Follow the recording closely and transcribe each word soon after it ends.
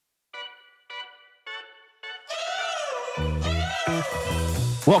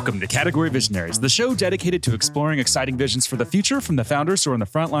Welcome to Category Visionaries, the show dedicated to exploring exciting visions for the future from the founders who are on the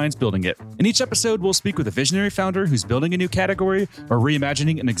front lines building it. In each episode, we'll speak with a visionary founder who's building a new category or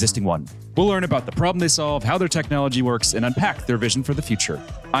reimagining an existing one. We'll learn about the problem they solve, how their technology works, and unpack their vision for the future.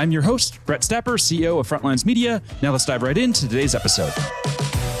 I'm your host, Brett Stapper, CEO of Frontlines Media. Now let's dive right into today's episode.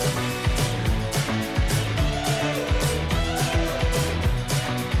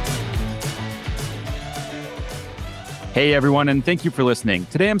 Hey everyone, and thank you for listening.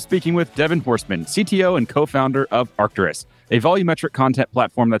 Today I'm speaking with Devin Horsman, CTO and co-founder of Arcturus, a volumetric content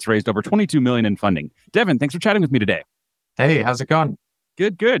platform that's raised over $22 million in funding. Devin, thanks for chatting with me today. Hey, how's it going?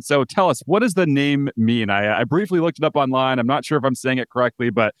 Good. So tell us, what does the name mean? I briefly looked it up online. I'm not sure if I'm saying it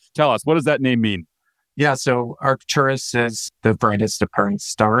correctly, but tell us, what does that name mean? Yeah, so Arcturus is the brightest appearing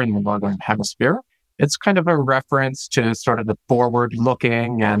star in the northern hemisphere. It's kind of a reference to sort of the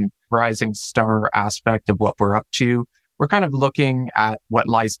forward-looking and rising star aspect of what we're up to. We're kind of looking at what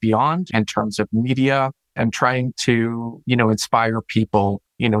lies beyond in terms of media and trying to, inspire people,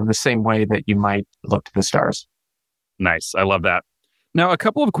 in the same way that you might look to the stars. Nice. I love that. Now, a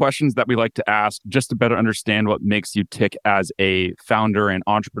couple of questions that we like to ask just to better understand what makes you tick as a founder and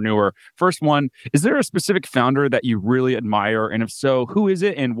entrepreneur. First one, is there a specific founder that you really admire? And if so, who is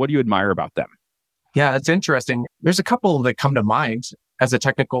it and what do you admire about them? Yeah, it's interesting. There's a couple that come to mind as a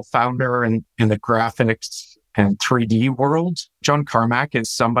technical founder in the graphics and 3D world. John Carmack is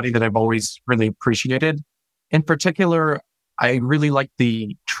somebody that I've always really appreciated. In particular, I really like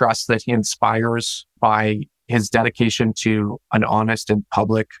the trust that he inspires by his dedication to an honest and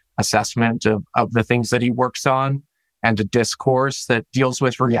public assessment of the things that he works on and a discourse that deals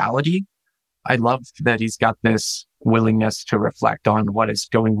with reality. I love that he's got this willingness to reflect on what is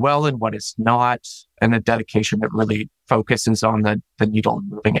going well and what is not, and a dedication that really focuses on the needle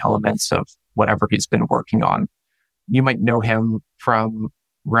moving elements of whatever he's been working on. You might know him from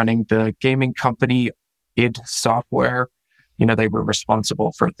running the gaming company id Software. They were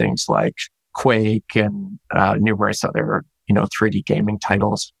responsible for things like Quake and numerous other, 3D gaming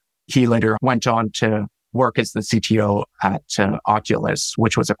titles. He later went on to work as the CTO at Oculus,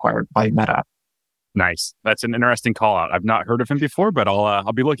 which was acquired by Meta. Nice. That's an interesting call out. I've not heard of him before, but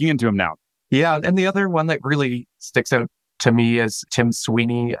I'll be looking into him now. Yeah. And the other one that really sticks out to me is Tim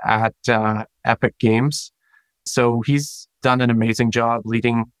Sweeney at Epic Games. So he's done an amazing job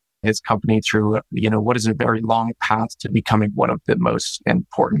leading his company through, what is a very long path to becoming one of the most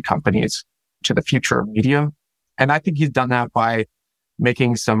important companies to the future of media. And I think he's done that by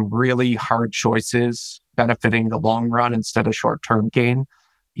making some really hard choices, benefiting the long run instead of short-term gain.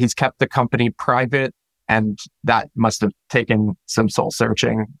 He's kept the company private, and that must have taken some soul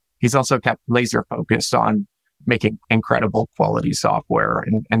searching. He's also kept laser focused on making incredible quality software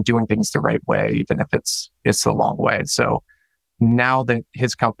and doing things the right way, even if it's the long way. So now that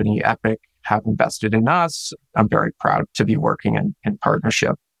his company, Epic, have invested in us, I'm very proud to be working in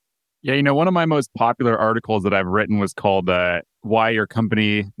partnership. Yeah, one of my most popular articles that I've written was called Why Your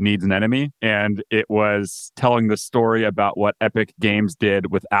Company Needs an Enemy. And it was telling the story about what Epic Games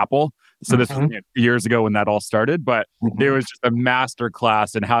did with Apple. So this was years ago when that all started, but it was just a master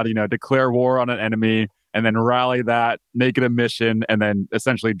class in how to, declare war on an enemy and then rally that, make it a mission, and then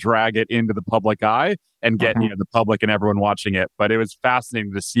essentially drag it into the public eye and get the public and everyone watching it. But it was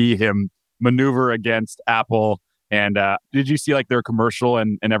fascinating to see him maneuver against Apple. And did you see their commercial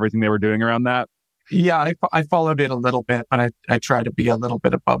and everything they were doing around that? Yeah, I followed it a little bit, but I try to be a little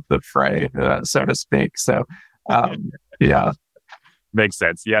bit above the fray, so to speak. So, yeah. Makes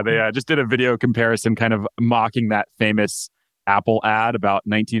sense. Yeah, they just did a video comparison kind of mocking that famous Apple ad about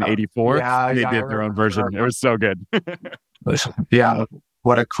 1984. They did their own version. It was so good. Yeah,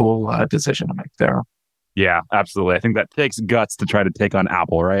 what a cool decision to make there. Yeah, absolutely. I think that takes guts to try to take on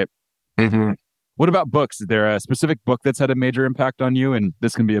Apple, right? Mm-hmm. What about books? Is there a specific book that's had a major impact on you? And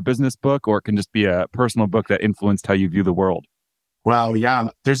this can be a business book or it can just be a personal book that influenced how you view the world. Well, yeah,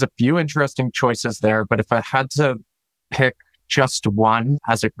 there's a few interesting choices there. But if I had to pick just one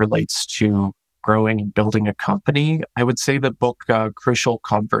as it relates to growing and building a company, I would say the book Crucial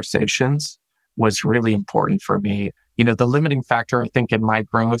Conversations was really important for me. The limiting factor, I think, in my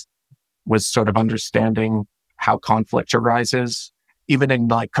growth was sort of understanding how conflict arises, even in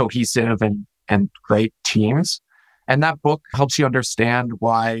cohesive and great teams. And that book helps you understand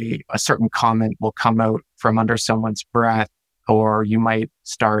why a certain comment will come out from under someone's breath, or you might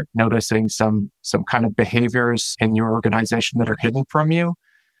start noticing some kind of behaviors in your organization that are hidden from you.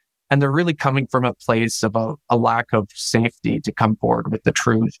 And they're really coming from a place of a lack of safety to come forward with the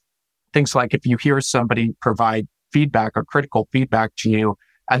truth. Things like if you hear somebody provide feedback or critical feedback to you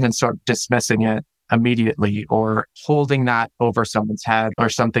and then start dismissing it immediately or holding that over someone's head or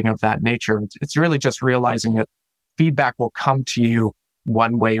something of that nature. It's really just realizing that feedback will come to you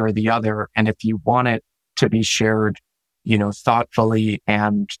one way or the other. And if you want it to be shared, thoughtfully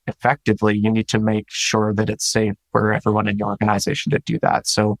and effectively, you need to make sure that it's safe for everyone in your organization to do that.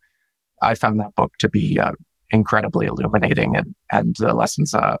 So I found that book to be incredibly illuminating, and the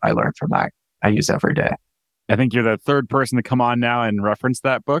lessons I learned from that, I use every day. I think you're the third person to come on now and reference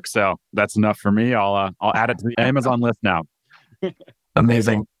that book. So that's enough for me. I'll add it to the Amazon list now.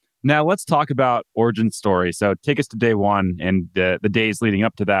 Amazing. Now let's talk about origin story. So take us to day one and the days leading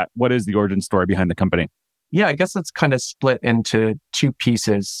up to that. What is the origin story behind the company? Yeah, I guess it's kind of split into two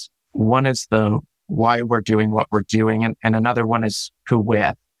pieces. One is the why we're doing what we're doing, and another one is who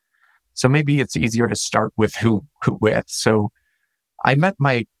with. So maybe it's easier to start with who with. So I met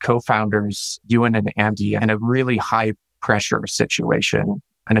my co-founders, Ewan and Andy, in a really high pressure situation,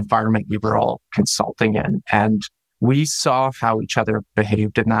 an environment we were all consulting in. And we saw how each other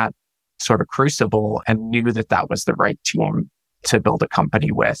behaved in that sort of crucible and knew that that was the right team to build a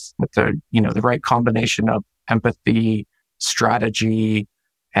company with the right combination of empathy, strategy,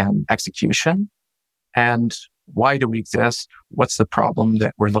 and execution. And why do we exist? What's the problem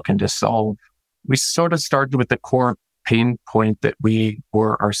that we're looking to solve? We sort of started with the core pain point that we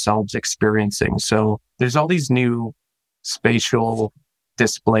were ourselves experiencing. So there's all these new spatial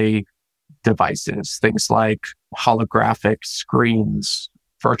display devices, things like holographic screens,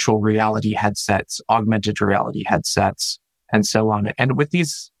 virtual reality headsets, augmented reality headsets, and so on. And with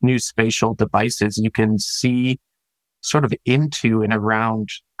these new spatial devices, you can see sort of into and around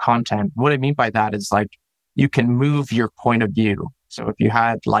content. What I mean by that is like you can move your point of view. So if you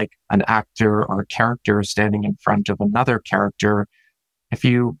had like an actor or a character standing in front of another character, if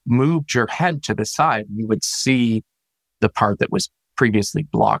you moved your head to the side, you would see the part that was previously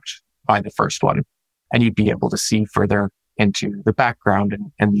blocked by the first one. And you'd be able to see further into the background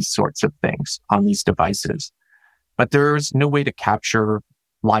and these sorts of things on these devices. But there's no way to capture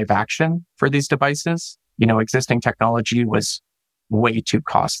live action for these devices. Existing technology was way too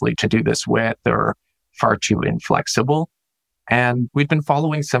costly to do this with, or far too inflexible. And we'd been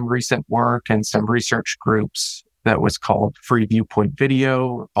following some recent work and some research groups that was called free viewpoint video,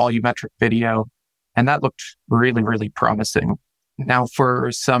 or volumetric video. And that looked really, really promising. Now,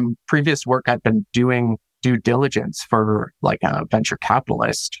 for some previous work I'd been doing due diligence for like a venture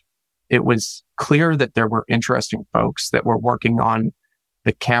capitalist, it was clear that there were interesting folks that were working on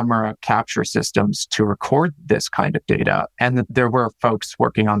the camera capture systems to record this kind of data. And that there were folks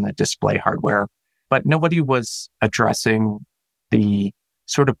working on the display hardware, but nobody was addressing the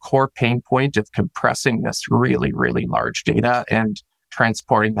sort of core pain point of compressing this really, really large data and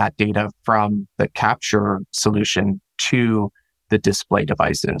transporting that data from the capture solution to the display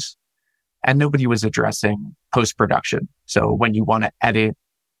devices. And nobody was addressing post-production. So when you want to edit,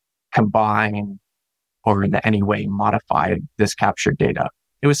 combine, or in any way modify this captured data,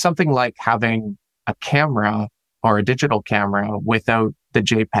 it was something like having a camera or a digital camera without the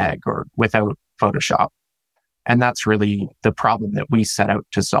JPEG or without Photoshop. And that's really the problem that we set out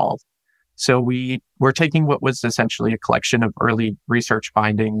to solve. So we were taking what was essentially a collection of early research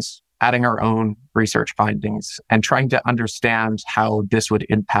findings, adding our own research findings, and trying to understand how this would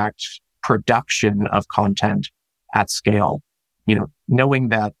impact production of content at scale. Knowing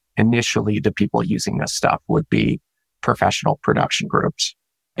that initially the people using this stuff would be professional production groups.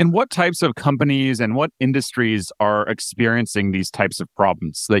 And what types of companies and what industries are experiencing these types of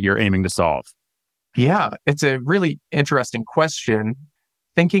problems that you're aiming to solve? Yeah, it's a really interesting question.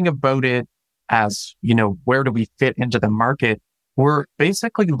 Thinking about it as, where do we fit into the market? We're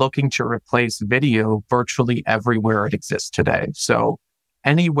basically looking to replace video virtually everywhere it exists today. So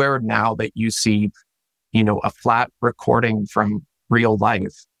anywhere now that you see, a flat recording from real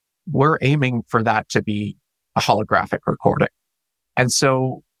life, we're aiming for that to be a holographic recording. And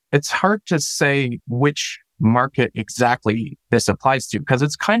so it's hard to say which market exactly this applies to, because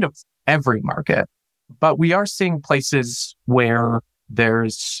it's kind of every market. But we are seeing places where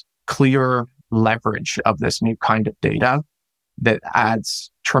there's clear leverage of this new kind of data that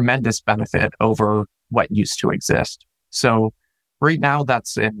adds tremendous benefit over what used to exist. So right now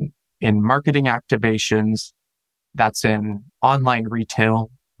that's in marketing activations, that's in online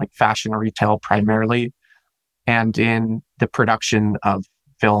retail, like fashion retail primarily, and in the production of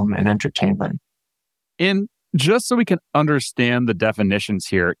film and entertainment. Just so we can understand the definitions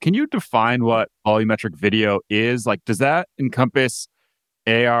here, can you define what volumetric video is? Like, does that encompass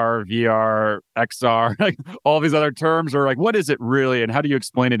AR, VR, XR, like all these other terms, or like what is it really, and how do you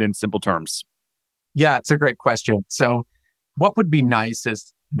explain it in simple terms? Yeah, it's a great question. So what would be nice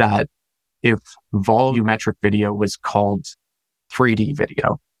is that if volumetric video was called 3D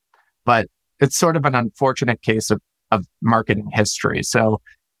video. But it's sort of an unfortunate case of marketing history. So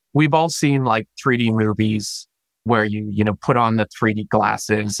we've all seen like 3D movies where you put on the 3D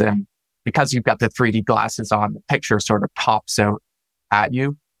glasses, and because you've got the 3D glasses on, the picture sort of pops out at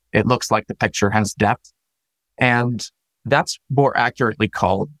you. It looks like the picture has depth. And that's more accurately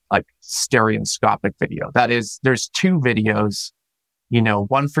called like stereoscopic video. That is, there's two videos,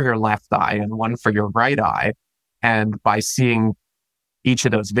 one for your left eye and one for your right eye. And by seeing each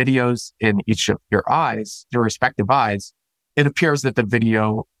of those videos in each of your eyes, your respective eyes, it appears that the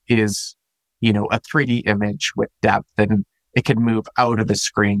video is, a 3D image with depth, and it can move out of the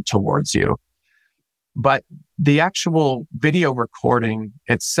screen towards you. But the actual video recording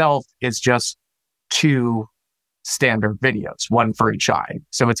itself is just two standard videos, one for each eye.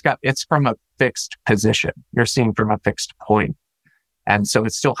 So it's from a fixed position. You're seeing from a fixed point. And so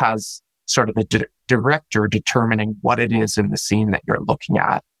it still has sort of the director determining what it is in the scene that you're looking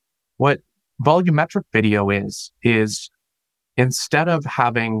at. What volumetric video is instead of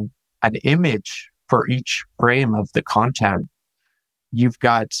having an image for each frame of the content, you've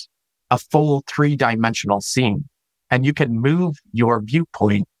got a full 3-dimensional scene, and you can move your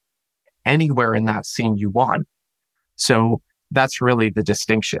viewpoint anywhere in that scene you want. So that's really the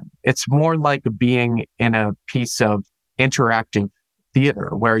distinction. It's more like being in a piece of interactive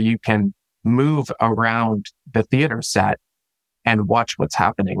theater where you can move around the theater set and watch what's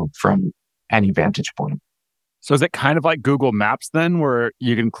happening from any vantage point. So is it kind of like Google Maps then, where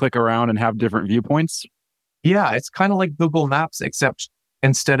you can click around and have different viewpoints? Yeah, it's kind of like Google Maps, except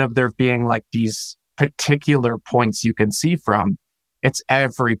instead of there being like these particular points you can see from, it's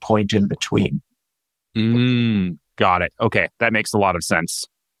every point in between. Got it. Okay, that makes a lot of sense.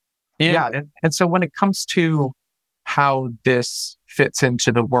 And so when it comes to how this fits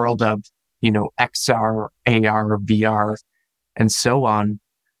into the world of, XR, AR, VR, and so on,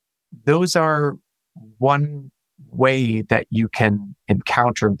 those are one way that you can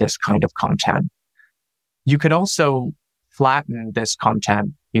encounter this kind of content. You could also flatten this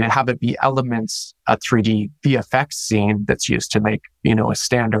content, have it be elements, a 3D VFX scene that's used to make, a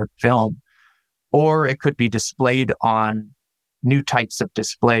standard film, or it could be displayed on new types of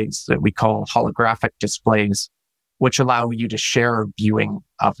displays that we call holographic displays, which allow you to share viewing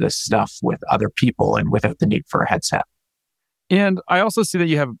of this stuff with other people and without the need for a headset. And I also see that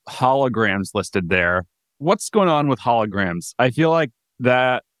you have holograms listed there. What's going on with holograms? I feel like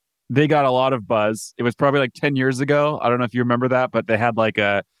that they got a lot of buzz. It was probably like 10 years ago. I don't know if you remember that, but they had like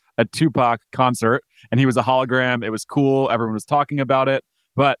a Tupac concert and he was a hologram. It was cool. Everyone was talking about it.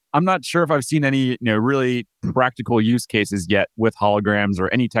 But I'm not sure if I've seen any, really practical use cases yet with holograms or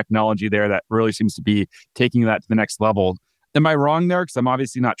any technology there that really seems to be taking that to the next level. Am I wrong there? Because I'm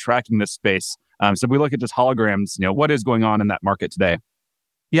obviously not tracking this space. So if we look at just holograms, what is going on in that market today?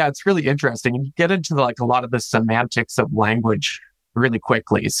 Yeah, it's really interesting. And you get into like a lot of the semantics of language really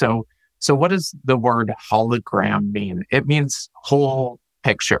quickly. So what does the word hologram mean? It means whole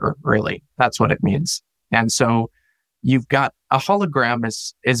picture, really. That's what it means. And so you've got a hologram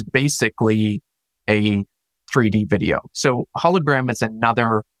is basically a 3D video. So hologram is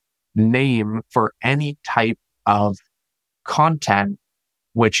another name for any type of content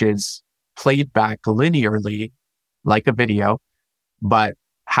which is played back linearly like a video, but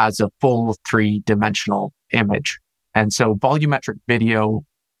has a full 3-dimensional image. And so volumetric video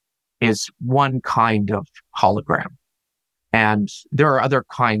is one kind of hologram. And there are other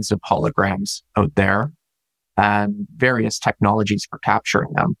kinds of holograms out there and various technologies for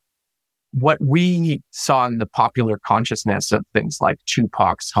capturing them. What we saw in the popular consciousness of things like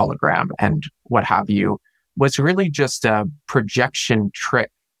Tupac's hologram and what have you was really just a projection trick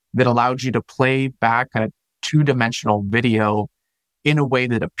that allowed you to play back a 2-dimensional video in a way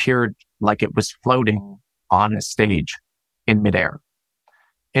that appeared like it was floating on a stage in midair.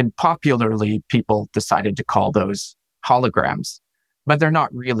 And popularly, people decided to call those holograms, but they're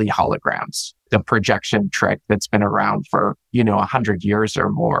not really holograms. The projection trick that's been around for, 100 years or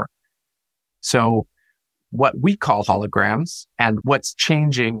more. So what we call holograms and what's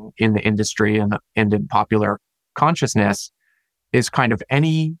changing in the industry and in popular consciousness is kind of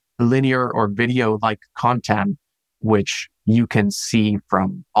any linear or video-like content which you can see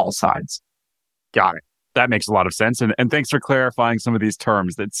from all sides. Got it. That makes a lot of sense. And thanks for clarifying some of these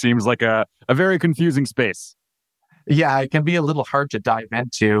terms. That seems like a very confusing space. Yeah, it can be a little hard to dive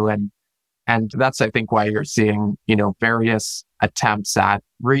into. And that's, I think, why you're seeing, various attempts at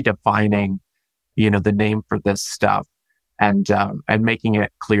redefining, the name for this stuff and making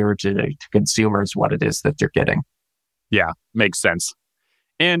it clear to consumers what it is that they're getting. Yeah, makes sense.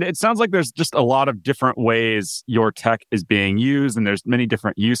 And it sounds like there's just a lot of different ways your tech is being used, and there's many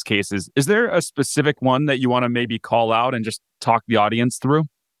different use cases. Is there a specific one that you want to maybe call out and just talk the audience through?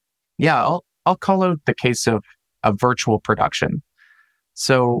 Yeah, I'll call out the case of a virtual production.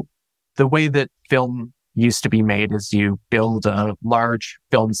 So the way that film used to be made is you build a large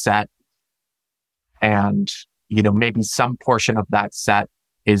film set and, maybe some portion of that set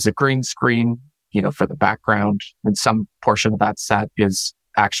is a green screen, for the background, and some portion of that set is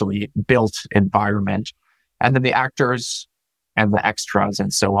actually built environment. And then the actors and the extras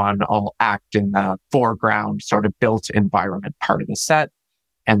and so on all act in the foreground, sort of built environment part of the set.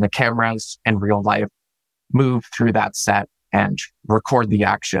 And the cameras in real life move through that set and record the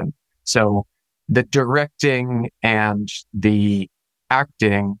action. So the directing and the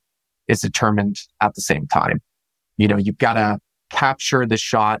acting is determined at the same time. You've got to capture the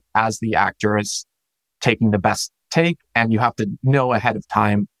shot as the actor is taking the best take, and you have to know ahead of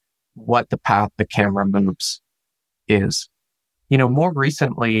time what the path the camera moves is. More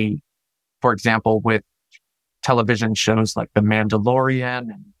recently, for example, with television shows like The Mandalorian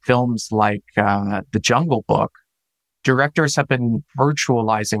and films like The Jungle Book, directors have been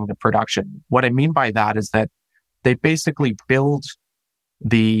virtualizing the production. What I mean by that is that they basically build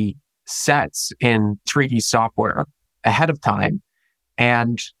the sets in 3D software ahead of time,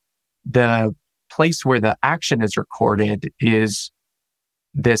 and the place where the action is recorded is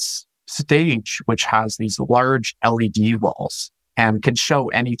this stage which has these large LED walls and can show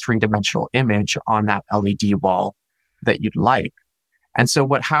any three-dimensional image on that LED wall that you'd like. And so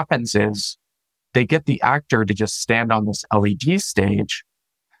what happens is they get the actor to just stand on this LED stage,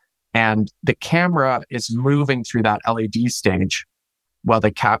 and the camera is moving through that LED stage while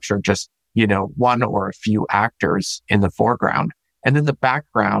they capture just, one or a few actors in the foreground. And then the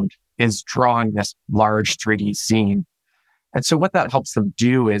background is drawing this large 3D scene. And so what that helps them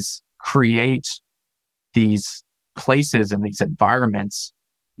do is create these places and these environments,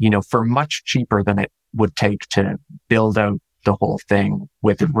 for much cheaper than it would take to build out the whole thing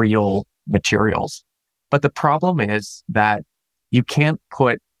with real materials. But the problem is that you can't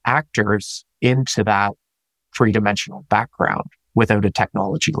put actors into that three-dimensional background without a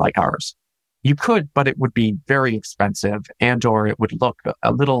technology like ours. You could, but it would be very expensive, and or it would look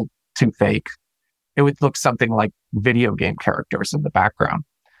a little too fake. It would look something like video game characters in the background.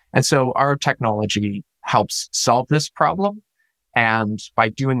 And so our technology helps solve this problem. And by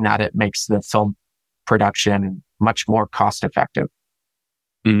doing that, it makes the film production much more cost effective.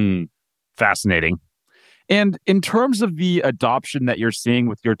 Fascinating. And in terms of the adoption that you're seeing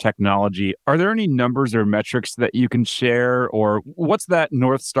with your technology, are there any numbers or metrics that you can share? Or what's that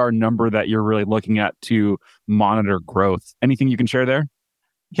North Star number that you're really looking at to monitor growth? Anything you can share there?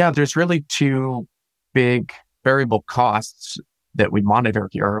 Yeah, there's really two big variable costs that we monitor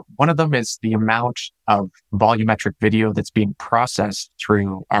here. One of them is the amount of volumetric video that's being processed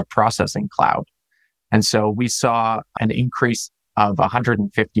through our processing cloud. And so we saw an increase of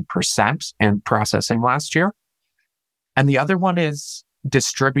 150% in processing last year. And the other one is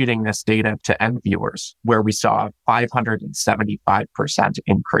distributing this data to end viewers, where we saw a 575%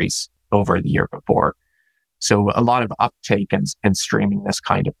 increase over the year before. So a lot of uptake in streaming this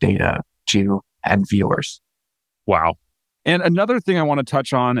kind of data to end viewers. Wow. And another thing I want to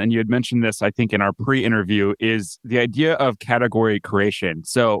touch on, and you had mentioned this, I think, in our pre-interview, is the idea of category creation.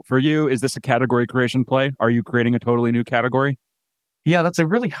 So for you, is this a category creation play? Are you creating a totally new category? Yeah, that's a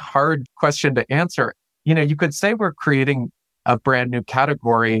really hard question to answer. You could say we're creating a brand new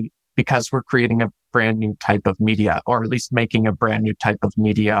category because we're creating a brand new type of media, or at least making a brand new type of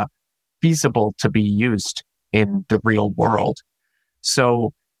media feasible to be used in the real world.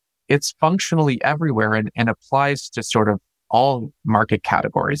 So it's functionally everywhere and applies to sort of all market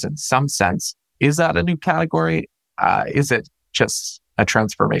categories in some sense. Is that a new category? Is it just a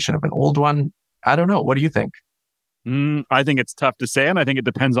transformation of an old one? I don't know. What do you think? I think it's tough to say, and I think it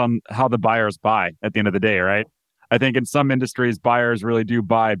depends on how the buyers buy at the end of the day, right? I think in some industries, buyers really do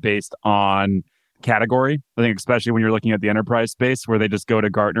buy based on category. I think especially when you're looking at the enterprise space, where they just go to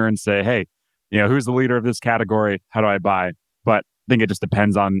Gartner and say, hey, who's the leader of this category? How do I buy? But I think it just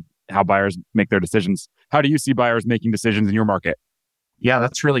depends on how buyers make their decisions. How do you see buyers making decisions in your market? Yeah,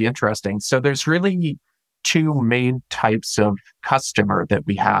 that's really interesting. So there's really two main types of customer that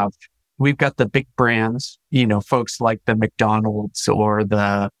we have. We've got the big brands, folks like the McDonald's or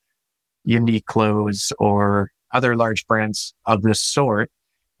the Uniqlo's or other large brands of this sort.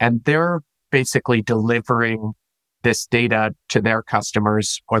 And they're basically delivering this data to their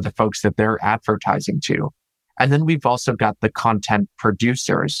customers or the folks that they're advertising to. And then we've also got the content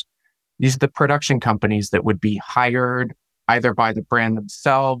producers. These are the production companies that would be hired either by the brand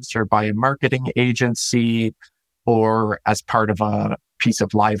themselves or by a marketing agency or as part of a piece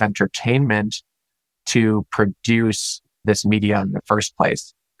of live entertainment to produce this media in the first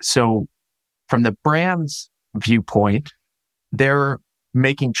place. So from the brand's viewpoint, they're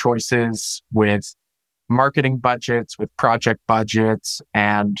making choices with marketing budgets, with project budgets,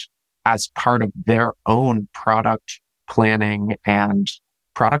 and as part of their own product planning and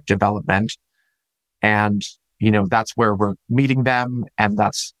product development. And, that's where we're meeting them and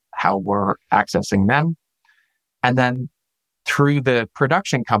that's how we're accessing them. And then through the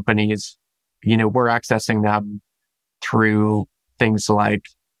production companies, we're accessing them through things like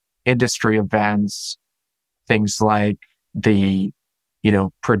industry events, things like the,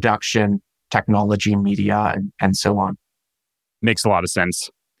 production, technology, media, and so on. Makes a lot of sense.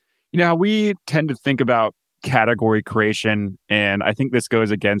 We tend to think about category creation, and I think this goes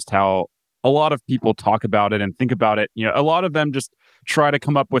against how a lot of people talk about it and think about it. A lot of them just try to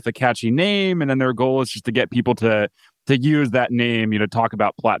come up with a catchy name, and then their goal is just to get people to use that name, talk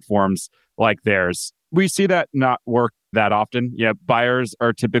about platforms like theirs. We see that not work that often. Buyers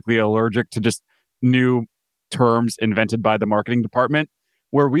are typically allergic to just new terms invented by the marketing department.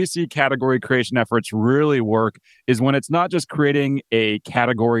 Where we see category creation efforts really work is when it's not just creating a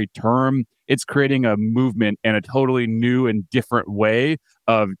category term, it's creating a movement and a totally new and different way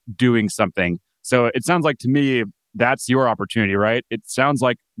of doing something. So it sounds like to me, that's your opportunity, right? It sounds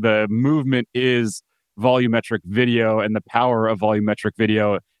like the movement is volumetric video and the power of volumetric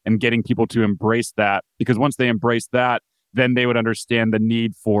video and getting people to embrace that. Because once they embrace that, then they would understand the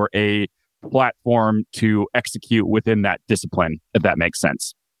need for a platform to execute within that discipline, if that makes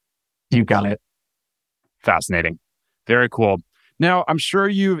sense. You got it. Fascinating. Very cool. Now, I'm sure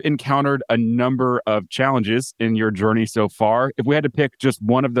you've encountered a number of challenges in your journey so far. If we had to pick just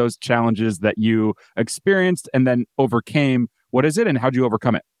one of those challenges that you experienced and then overcame, what is it and how'd you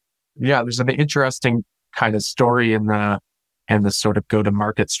overcome it? Yeah, there's an interesting kind of story in the sort of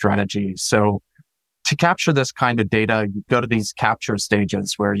go-to-market strategy. So to capture this kind of data, you go to these capture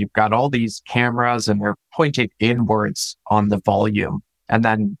stages where you've got all these cameras and they're pointed inwards on the volume. And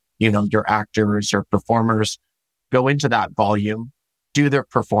then, your actors or performers go into that volume, do their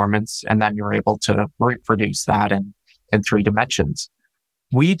performance, and then you're able to reproduce that in 3 dimensions.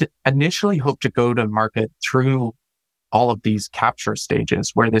 We'd initially hoped to go to market through all of these capture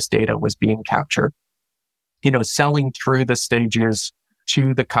stages where this data was being captured, selling through the stages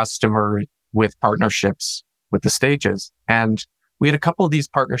to the customer with partnerships with the stages. And we had a couple of these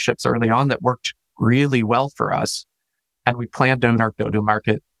partnerships early on that worked really well for us. And we planned out our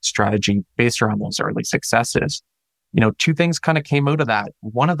go-to-market strategy based around those early successes. 2 things kind of came out of that.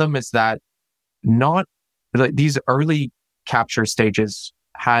 One of them is that these early capture stages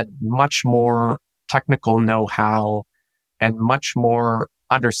had much more technical know-how and much more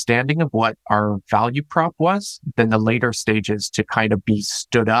understanding of what our value prop was than the later stages to kind of be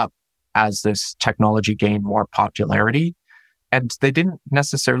stood up as this technology gained more popularity. And they didn't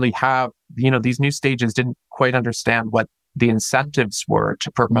necessarily have, these new stages didn't quite understand what the incentives were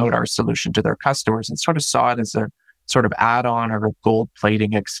to promote our solution to their customers and sort of saw it as a sort of add-on or a gold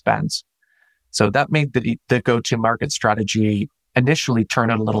plating expense. So that made the go-to-market strategy initially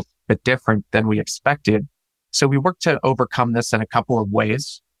turn out a little bit different than we expected. So we worked to overcome this in a couple of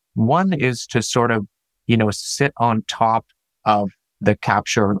ways. One is to sort of, sit on top of the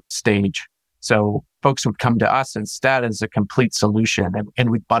capture stage. So folks would come to us instead as a complete solution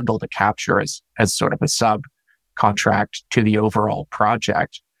and we'd bundle the capture as sort of a subcontract to the overall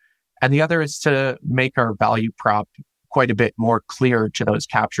project. And the other is to make our value prop quite a bit more clear to those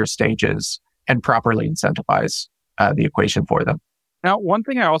capture stages and properly incentivize the equation for them. Now, one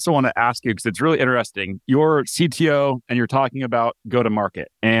thing I also want to ask you, because it's really interesting, you're CTO and you're talking about go-to-market.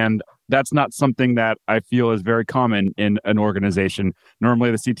 And that's not something that I feel is very common in an organization. Normally,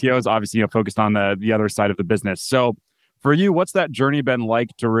 the CTO is obviously focused on the other side of the business. So for you, what's that journey been like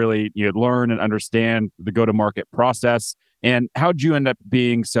to really learn and understand the go-to-market process? And how'd you end up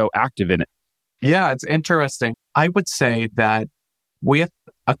being so active in it? Yeah, it's interesting. I would say that with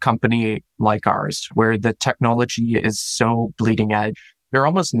a company like ours, where the technology is so bleeding edge, there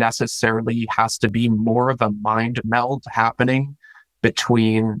almost necessarily has to be more of a mind meld happening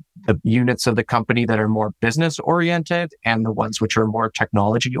between the units of the company that are more business oriented and the ones which are more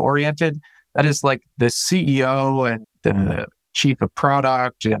technology oriented. That is like the CEO and the chief of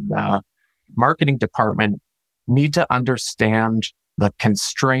product and the marketing department need to understand the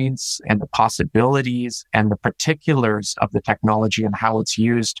constraints and the possibilities and the particulars of the technology and how it's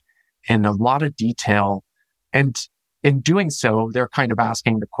used in a lot of detail. And in doing so, they're kind of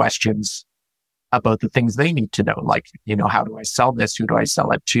asking the questions, about the things they need to know, like, how do I sell this? Who do I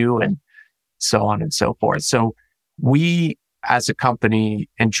sell it to? And so on and so forth. So we as a company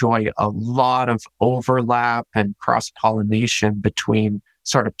enjoy a lot of overlap and cross-pollination between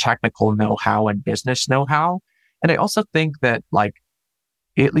sort of technical know-how and business know-how. And I also think that, like,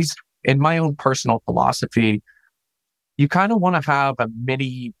 at least in my own personal philosophy, you kind of want to have a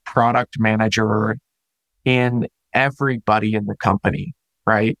mini product manager in everybody in the company,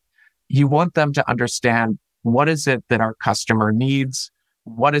 right? You want them to understand what is it that our customer needs,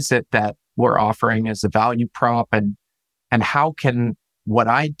 what is it that we're offering as a value prop, and how can what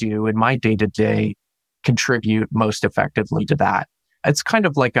I do in my day-to-day contribute most effectively to that. It's kind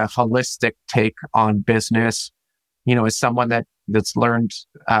of like a holistic take on business. As someone that's learned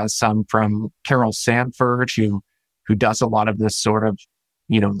some from Carol Sanford, who does a lot of this sort of,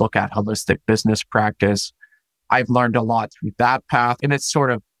 look at holistic business practice. I've learned a lot through that path, and it's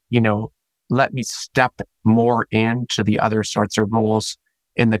sort of, let me step more into the other sorts of roles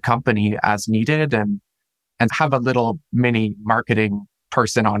in the company as needed, and have a little mini marketing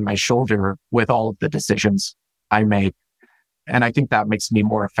person on my shoulder with all of the decisions I make. And I think that makes me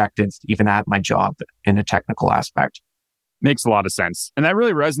more effective even at my job in a technical aspect. Makes a lot of sense. And that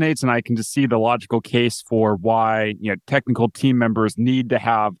really resonates. And I can just see the logical case for why, technical team members need to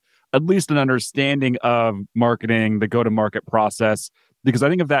have at least an understanding of marketing, the go-to-market process. Because I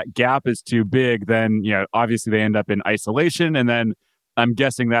think if that gap is too big, then, obviously they end up in isolation. And then I'm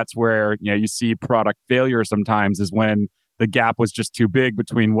guessing that's where, you see product failure sometimes, is when the gap was just too big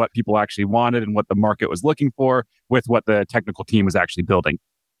between what people actually wanted and what the market was looking for with what the technical team was actually building.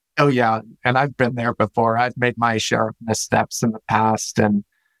 Oh, yeah. And I've been there before. I've made my share of missteps in the past, and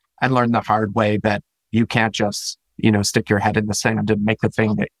learned the hard way that you can't just, stick your head in the sand and make the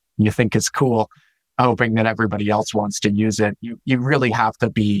thing that you think is cool, hoping that everybody else wants to use it. You really have to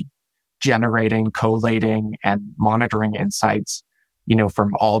be generating, collating, and monitoring insights,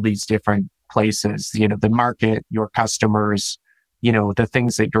 from all these different places, the market, your customers, the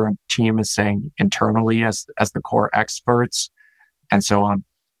things that your team is saying internally as the core experts, and so on.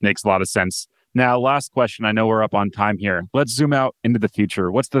 Makes a lot of sense. Now, last question. I know we're up on time here. Let's zoom out into the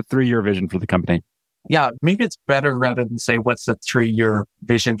future. What's the 3-year vision for the company? Yeah, maybe it's better, rather than say what's the 3-year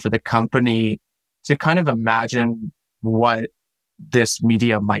vision for the company, to kind of imagine what this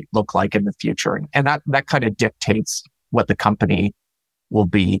media might look like in the future. And that kind of dictates what the company will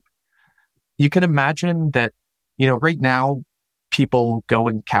be. You can imagine that, right now, people go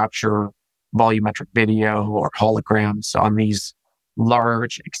and capture volumetric video or holograms on these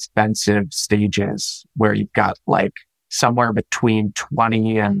large, expensive stages where you've got like somewhere between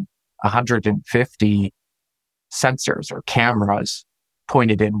 20 and 150 sensors or cameras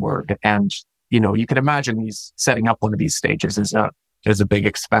pointed inward. And, you can imagine setting up one of these stages is a big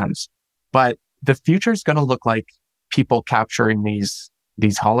expense. But the future is going to look like people capturing these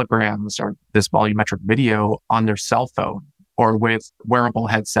holograms or this volumetric video on their cell phone, or with wearable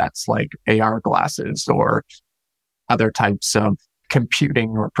headsets like AR glasses or other types of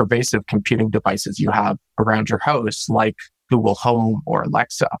computing or pervasive computing devices you have around your house, like Google Home or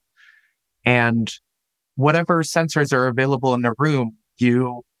Alexa. And whatever sensors are available in the room,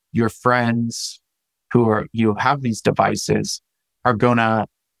 your friends you have these devices are going to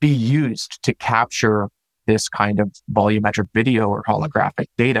be used to capture this kind of volumetric video or holographic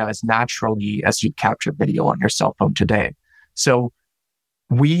data as naturally as you capture video on your cell phone today. So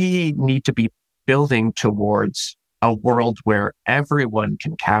we need to be building towards a world where everyone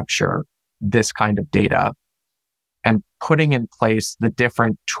can capture this kind of data, and putting in place the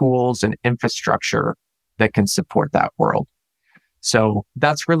different tools and infrastructure that can support that world. So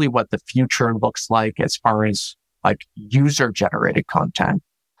that's really what the future looks like as far as like user generated content.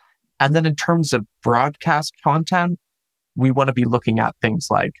 And then in terms of broadcast content, we want to be looking at things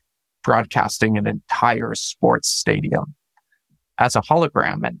like broadcasting an entire sports stadium as a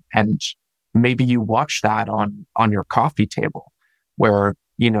hologram. And maybe you watch that on your coffee table, where,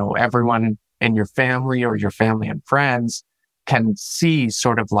 everyone in your family or your family and friends can see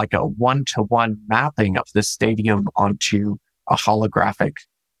sort of like a one-to-one mapping of the stadium onto a holographic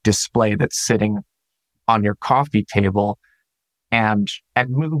display that's sitting on your coffee table, and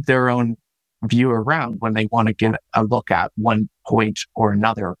move their own view around when they want to get a look at one point or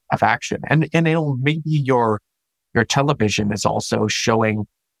another of action. And it'll maybe your television is also showing,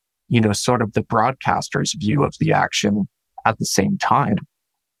 sort of the broadcaster's view of the action at the same time.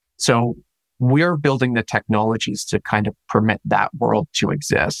 So we're building the technologies to kind of permit that world to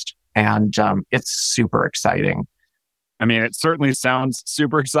exist. And it's super exciting. I mean, it certainly sounds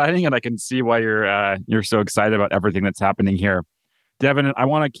super exciting, and I can see why you're so excited about everything that's happening here. Devin, I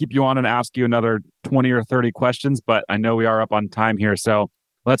want to keep you on and ask you another 20 or 30 questions, but I know we are up on time here. So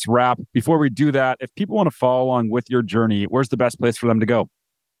let's wrap. Before we do that, if people want to follow along with your journey, where's the best place for them to go?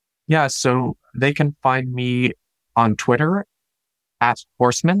 Yeah, so they can find me on Twitter at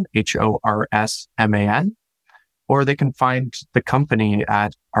Horsman, Horsman, or they can find the company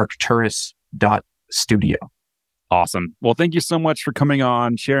at Arcturus.studio. Awesome. Well, thank you so much for coming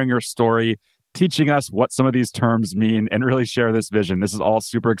on, sharing your story, teaching us what some of these terms mean, and really share this vision. This is all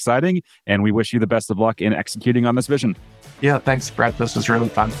super exciting, and we wish you the best of luck in executing on this vision. Yeah, thanks, Brett. This was really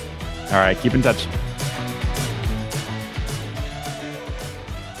fun. All right, keep in touch.